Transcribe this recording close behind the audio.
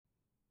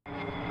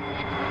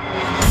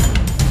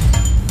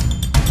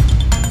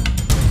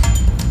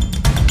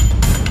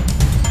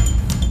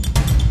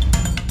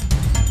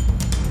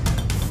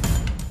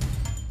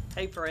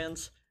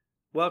friends.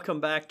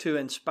 Welcome back to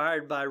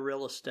Inspired by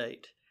Real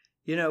Estate.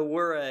 You know,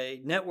 we're a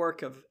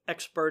network of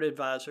expert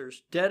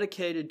advisors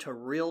dedicated to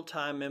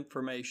real-time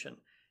information,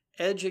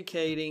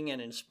 educating and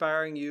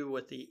inspiring you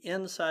with the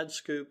inside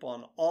scoop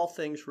on all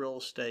things real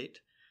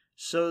estate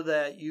so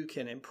that you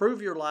can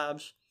improve your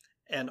lives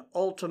and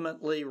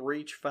ultimately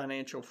reach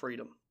financial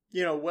freedom.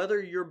 You know,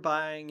 whether you're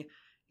buying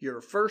your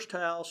first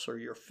house or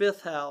your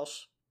fifth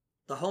house,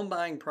 the home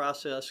buying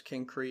process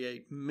can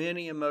create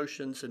many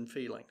emotions and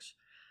feelings.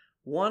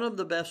 One of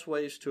the best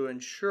ways to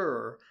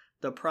ensure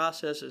the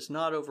process is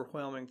not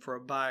overwhelming for a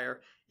buyer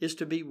is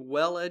to be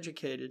well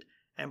educated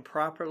and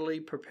properly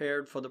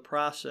prepared for the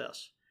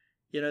process.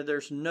 You know,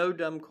 there's no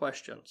dumb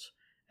questions,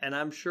 and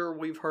I'm sure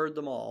we've heard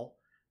them all,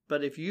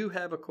 but if you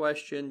have a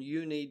question,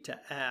 you need to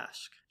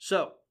ask.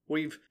 So,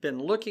 we've been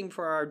looking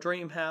for our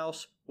dream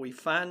house. We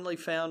finally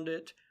found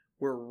it.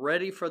 We're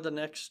ready for the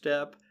next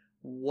step.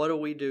 What do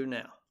we do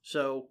now?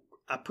 So,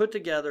 I put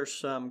together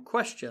some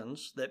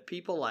questions that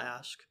people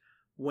ask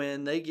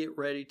when they get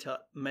ready to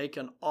make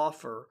an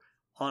offer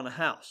on a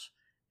house.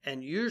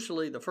 And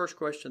usually the first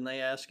question they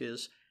ask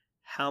is,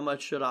 how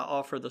much should I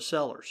offer the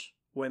sellers?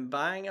 When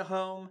buying a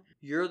home,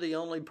 you're the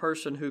only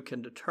person who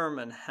can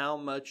determine how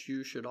much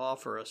you should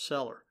offer a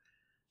seller.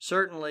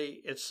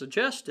 Certainly, it's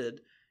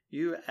suggested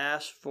you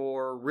ask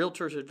for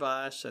realtor's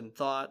advice and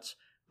thoughts,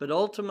 but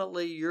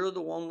ultimately you're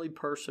the only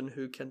person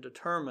who can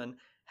determine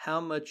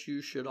how much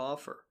you should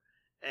offer.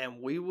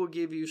 And we will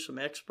give you some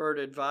expert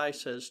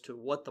advice as to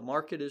what the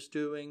market is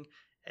doing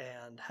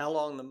and how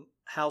long the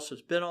house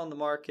has been on the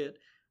market.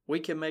 We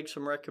can make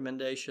some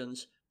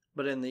recommendations,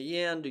 but in the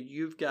end,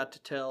 you've got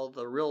to tell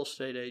the real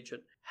estate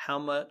agent how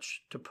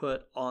much to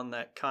put on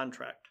that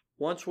contract.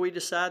 Once we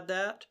decide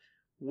that,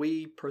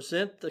 we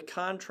present the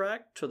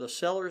contract to the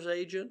seller's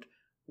agent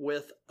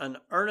with an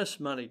earnest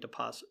money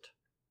deposit.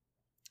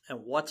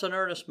 And what's an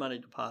earnest money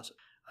deposit?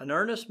 An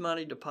earnest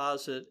money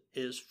deposit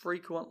is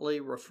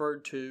frequently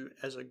referred to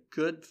as a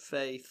good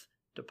faith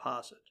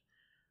deposit.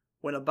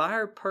 When a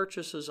buyer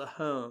purchases a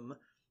home,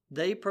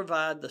 they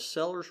provide the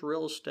seller's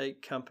real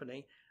estate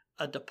company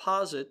a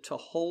deposit to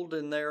hold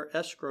in their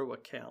escrow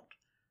account.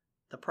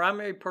 The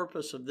primary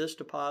purpose of this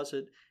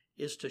deposit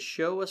is to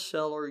show a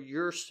seller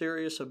you're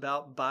serious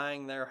about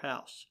buying their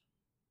house.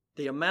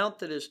 The amount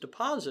that is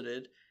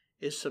deposited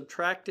is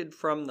subtracted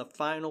from the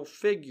final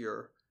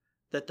figure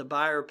that the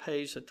buyer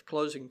pays at the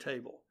closing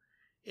table.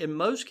 In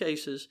most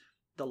cases,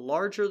 the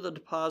larger the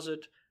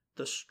deposit,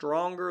 the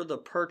stronger the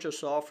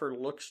purchase offer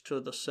looks to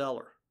the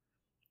seller.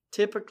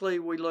 Typically,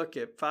 we look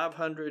at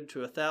 $500 to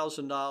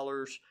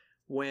 $1,000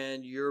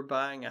 when you're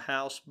buying a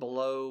house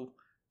below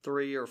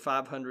 $300,000 or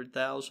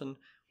 $500,000.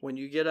 When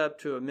you get up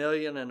to $1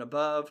 million and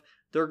above,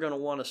 they're going to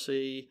want to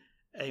see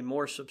a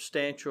more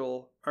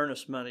substantial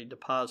earnest money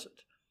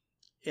deposit.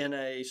 In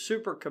a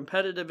super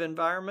competitive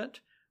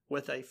environment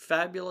with a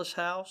fabulous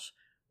house,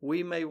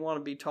 we may want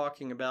to be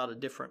talking about a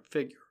different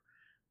figure.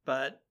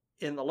 But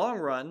in the long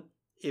run,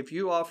 if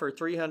you offer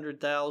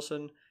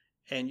 $300,000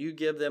 and you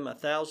give them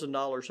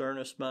 $1,000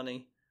 earnest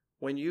money,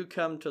 when you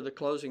come to the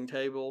closing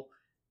table,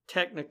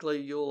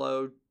 technically you'll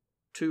owe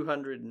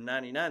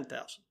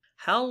 $299,000.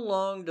 How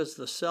long does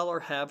the seller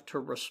have to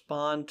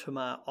respond to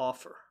my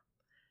offer?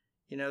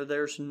 You know,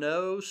 there's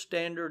no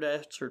standard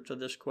answer to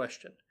this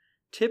question.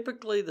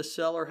 Typically, the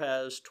seller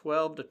has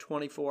 12 to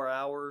 24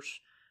 hours,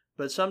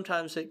 but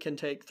sometimes it can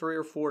take 3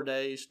 or 4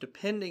 days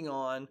depending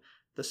on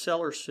the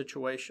seller's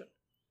situation.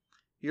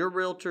 Your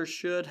realtor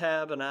should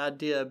have an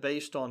idea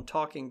based on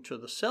talking to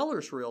the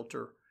seller's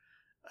realtor,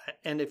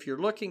 and if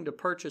you're looking to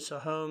purchase a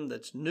home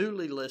that's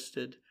newly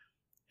listed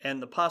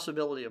and the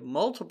possibility of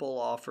multiple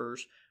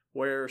offers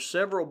where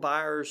several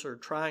buyers are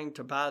trying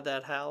to buy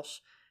that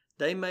house,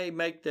 they may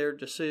make their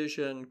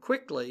decision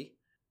quickly.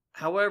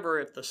 However,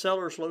 if the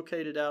seller's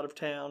located out of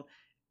town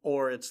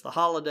or it's the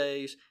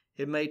holidays,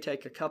 it may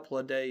take a couple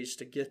of days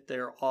to get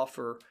their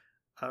offer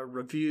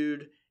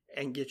reviewed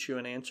and get you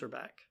an answer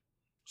back.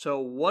 So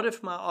what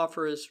if my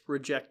offer is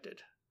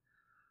rejected?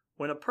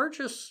 When a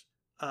purchase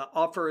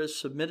offer is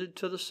submitted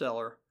to the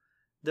seller,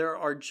 there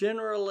are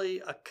generally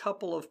a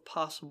couple of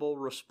possible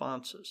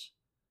responses.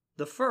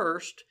 The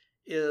first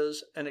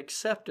is an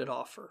accepted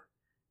offer,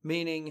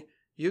 meaning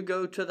you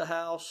go to the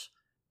house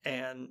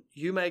and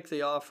you make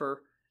the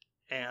offer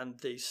and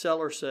the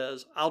seller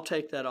says, I'll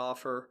take that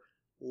offer,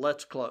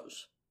 let's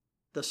close.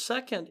 The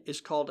second is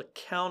called a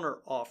counter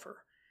offer,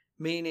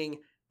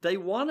 meaning they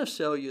want to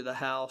sell you the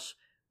house,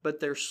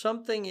 but there's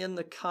something in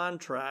the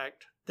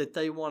contract that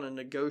they want to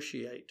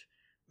negotiate.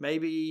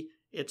 Maybe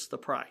it's the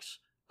price.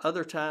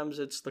 Other times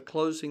it's the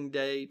closing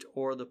date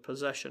or the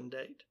possession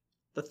date.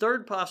 The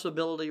third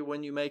possibility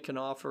when you make an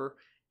offer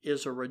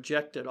is a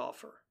rejected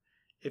offer.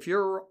 If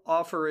your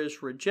offer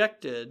is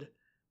rejected,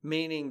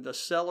 meaning the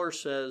seller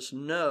says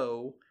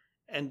no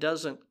and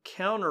doesn't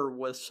counter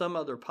with some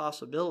other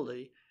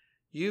possibility,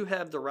 you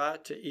have the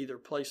right to either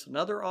place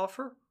another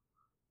offer,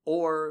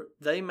 or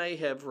they may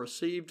have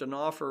received an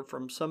offer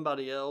from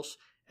somebody else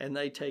and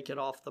they take it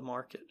off the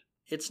market.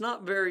 It's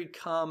not very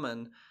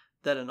common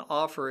that an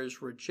offer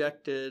is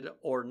rejected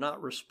or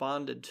not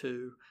responded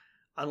to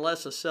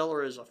unless a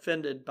seller is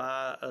offended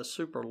by a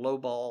super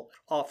lowball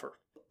offer.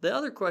 The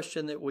other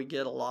question that we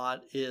get a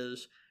lot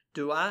is,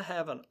 do I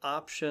have an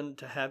option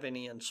to have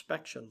any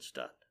inspections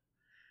done?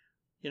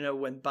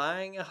 When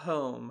buying a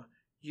home,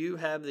 you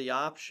have the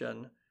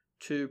option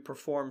to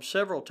perform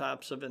several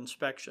types of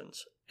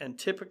inspections, and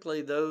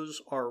typically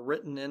those are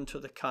written into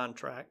the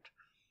contract.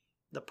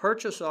 The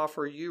purchase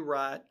offer you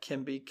write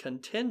can be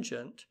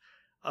contingent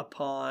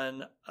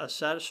upon a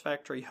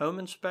satisfactory home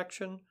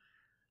inspection,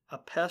 a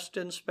pest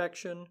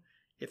inspection.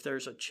 If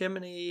there's a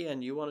chimney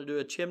and you want to do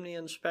a chimney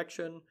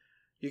inspection,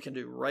 you can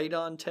do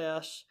radon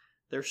tests.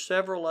 There's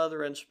several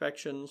other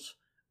inspections.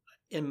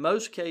 In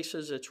most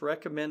cases, it's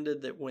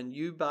recommended that when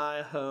you buy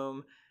a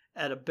home,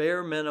 at a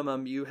bare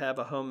minimum, you have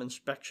a home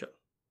inspection.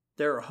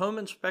 There are home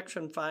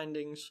inspection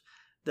findings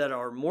that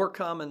are more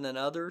common than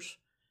others.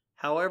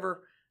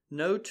 However,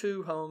 no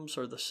two homes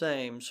are the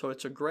same, so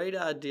it's a great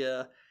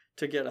idea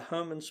to get a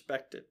home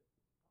inspected.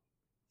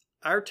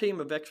 Our team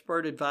of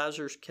expert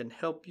advisors can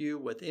help you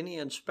with any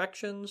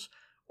inspections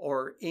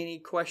or any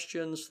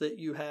questions that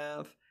you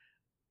have.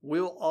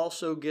 We'll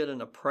also get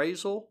an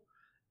appraisal,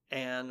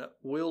 and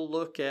we'll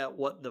look at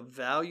what the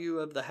value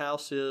of the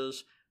house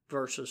is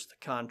versus the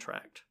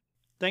contract.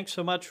 Thanks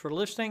so much for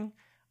listening.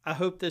 I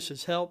hope this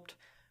has helped.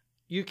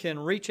 You can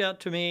reach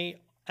out to me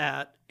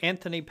at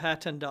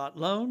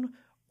anthonypatton.loan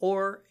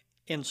or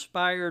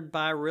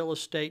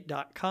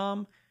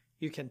inspiredbyrealestate.com.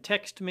 You can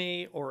text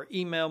me or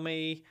email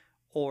me,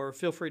 or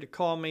feel free to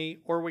call me,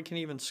 or we can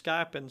even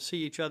Skype and see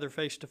each other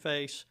face to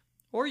face,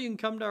 or you can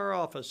come to our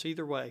office.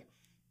 Either way.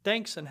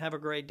 Thanks and have a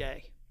great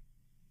day.